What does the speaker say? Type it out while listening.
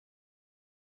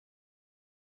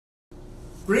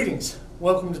Greetings.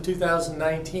 Welcome to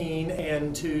 2019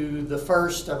 and to the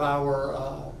first of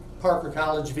our Parker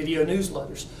College video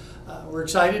newsletters. We're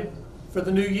excited for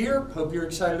the new year. Hope you're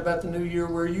excited about the new year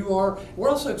where you are. We're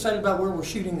also excited about where we're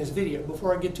shooting this video.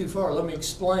 Before I get too far, let me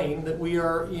explain that we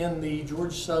are in the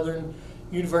Georgia Southern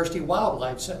University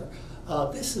Wildlife Center.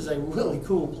 This is a really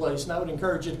cool place, and I would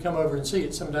encourage you to come over and see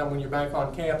it sometime when you're back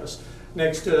on campus.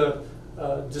 Next to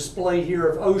a display here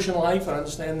of ocean life, I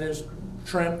understand there's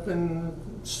shrimp and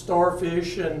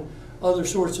starfish and other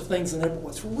sorts of things in there, but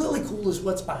what's really cool is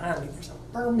what's behind me. There's a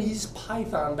Burmese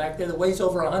python back there that weighs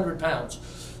over 100 pounds.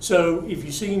 So if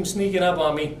you see him sneaking up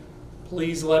on me,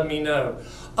 please let me know.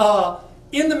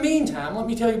 In the meantime, let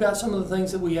me tell you about some of the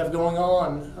things that we have going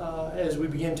on as we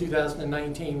begin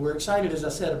 2019. We're excited, as I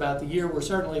said, about the year. We're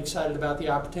certainly excited about the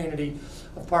opportunity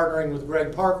of partnering with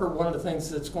Greg Parker. One of the things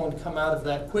that's going to come out of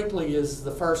that quickly is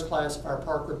the first class of our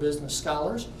Parker Business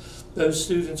Scholars. Those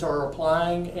students are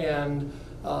applying and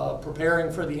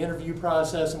preparing for the interview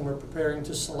process, and we're preparing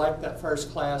to select that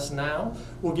first class now.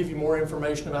 We'll give you more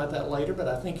information about that later, but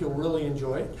I think you'll really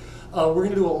enjoy it. We're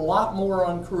going to do a lot more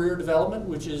on career development,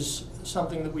 which is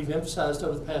something that we've emphasized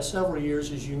over the past several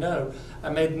years, as you know. I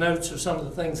made notes of some of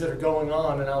the things that are going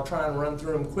on, and I'll try and run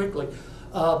through them quickly.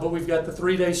 But we've got the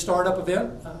 3-day startup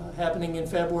event happening in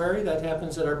February. That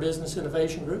happens at our Business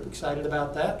Innovation Group. Excited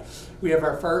about that. We have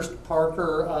our first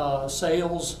Parker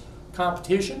sales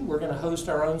competition. We're going to host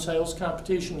our own sales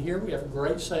competition here. We have a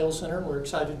great sales center, and we're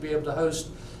excited to be able to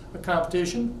host a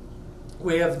competition.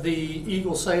 We have the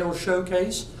Eagle Sales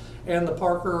Showcase and the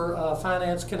Parker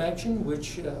Finance Connection,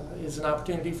 which is an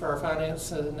opportunity for our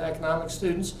finance and economics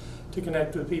students to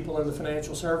connect with people in the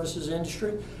financial services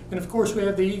industry. And of course we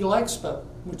have the Eagle Expo,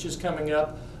 which is coming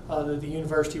up that the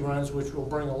university runs, which will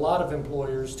bring a lot of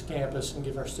employers to campus and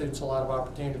give our students a lot of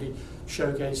opportunity to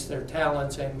showcase their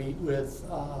talents and meet with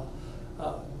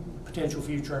potential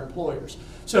future employers.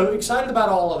 So excited about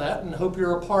all of that and hope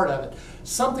you're a part of it.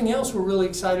 Something else we're really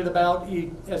excited about,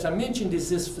 as I mentioned, is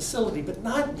this facility, but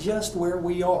not just where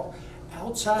we are.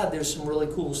 Outside there's some really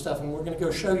cool stuff, and we're going to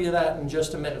go show you that in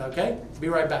just a minute, okay? Be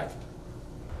right back.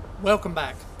 Welcome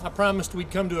back. I promised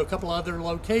we'd come to a couple other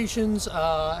locations,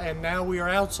 and now we are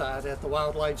outside at the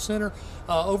Wildlife Center.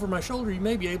 Over my shoulder you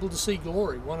may be able to see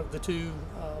Glory, one of the two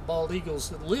bald eagles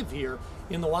that live here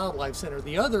in the Wildlife Center.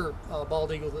 The other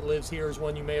bald eagle that lives here is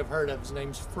one you may have heard of. His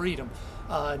name's Freedom,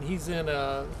 and he's in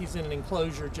an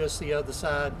enclosure just the other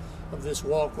side of this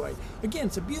walkway. Again,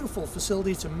 it's a beautiful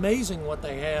facility. It's amazing what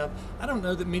they have. I don't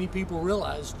know that many people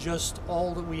realize just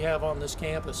all that we have on this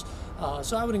campus.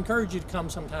 So I would encourage you to come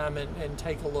sometime and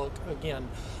take a look again.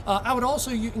 I would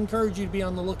also encourage you to be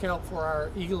on the lookout for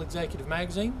our Eagle Executive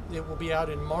Magazine. It will be out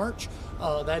in March.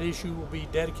 That issue will be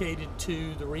dedicated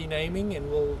to the renaming, and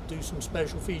we'll do some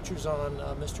special features on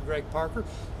Mr. Greg Parker.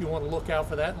 You want to look out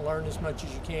for that and learn as much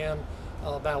as you can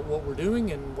about what we're doing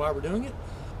and why we're doing it.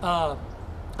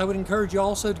 I would encourage you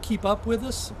also to keep up with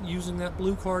us using that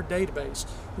Blue Card database.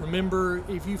 Remember,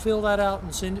 if you fill that out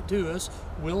and send it to us,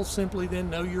 we'll simply then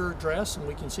know your address, and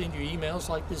we can send you emails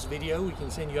like this video. We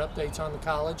can send you updates on the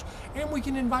college, and we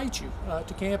can invite you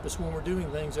to campus when we're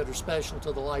doing things that are special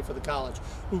to the life of the college.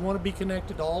 We want to be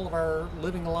connected to all of our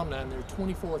living alumni, and there are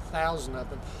 24,000 of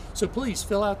them. So please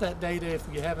fill out that data if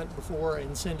you haven't before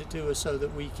and send it to us so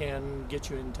that we can get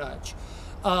you in touch.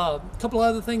 A couple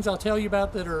other things I'll tell you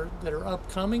about that are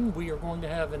upcoming. We are going to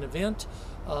have an event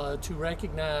to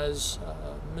recognize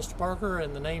Mr. Parker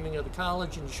and the naming of the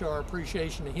college and to show our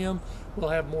appreciation to him. We'll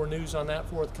have more news on that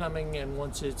forthcoming, and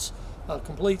once it's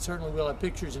complete, certainly we'll have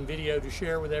pictures and video to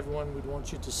share with everyone. We'd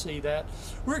want you to see that.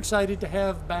 We're excited to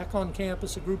have back on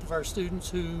campus a group of our students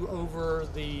who over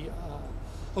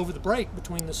the break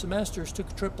between the semesters took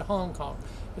a trip to Hong Kong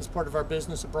as part of our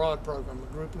Business Abroad program.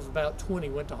 A group of about 20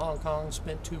 went to Hong Kong,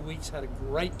 spent 2 weeks, had a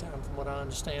great time from what I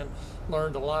understand,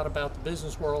 learned a lot about the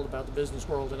business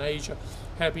world in Asia.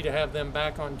 Happy to have them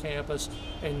back on campus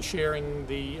and sharing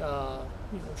the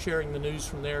news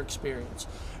from their experience.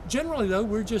 Generally though,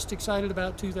 we're just excited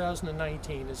about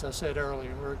 2019, as I said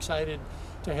earlier. We're excited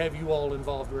to have you all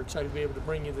involved. We're excited to be able to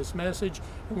bring you this message,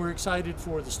 and we're excited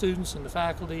for the students and the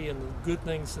faculty and the good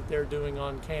things that they're doing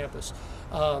on campus.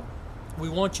 We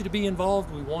want you to be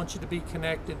involved, we want you to be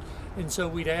connected, and so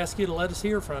we'd ask you to let us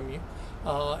hear from you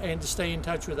and to stay in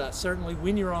touch with us. Certainly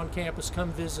when you're on campus,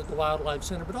 come visit the Wildlife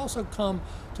Center, but also come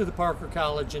to the Parker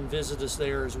College and visit us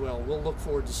there as well. We'll look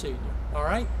forward to seeing you. All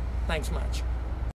right? Thanks much.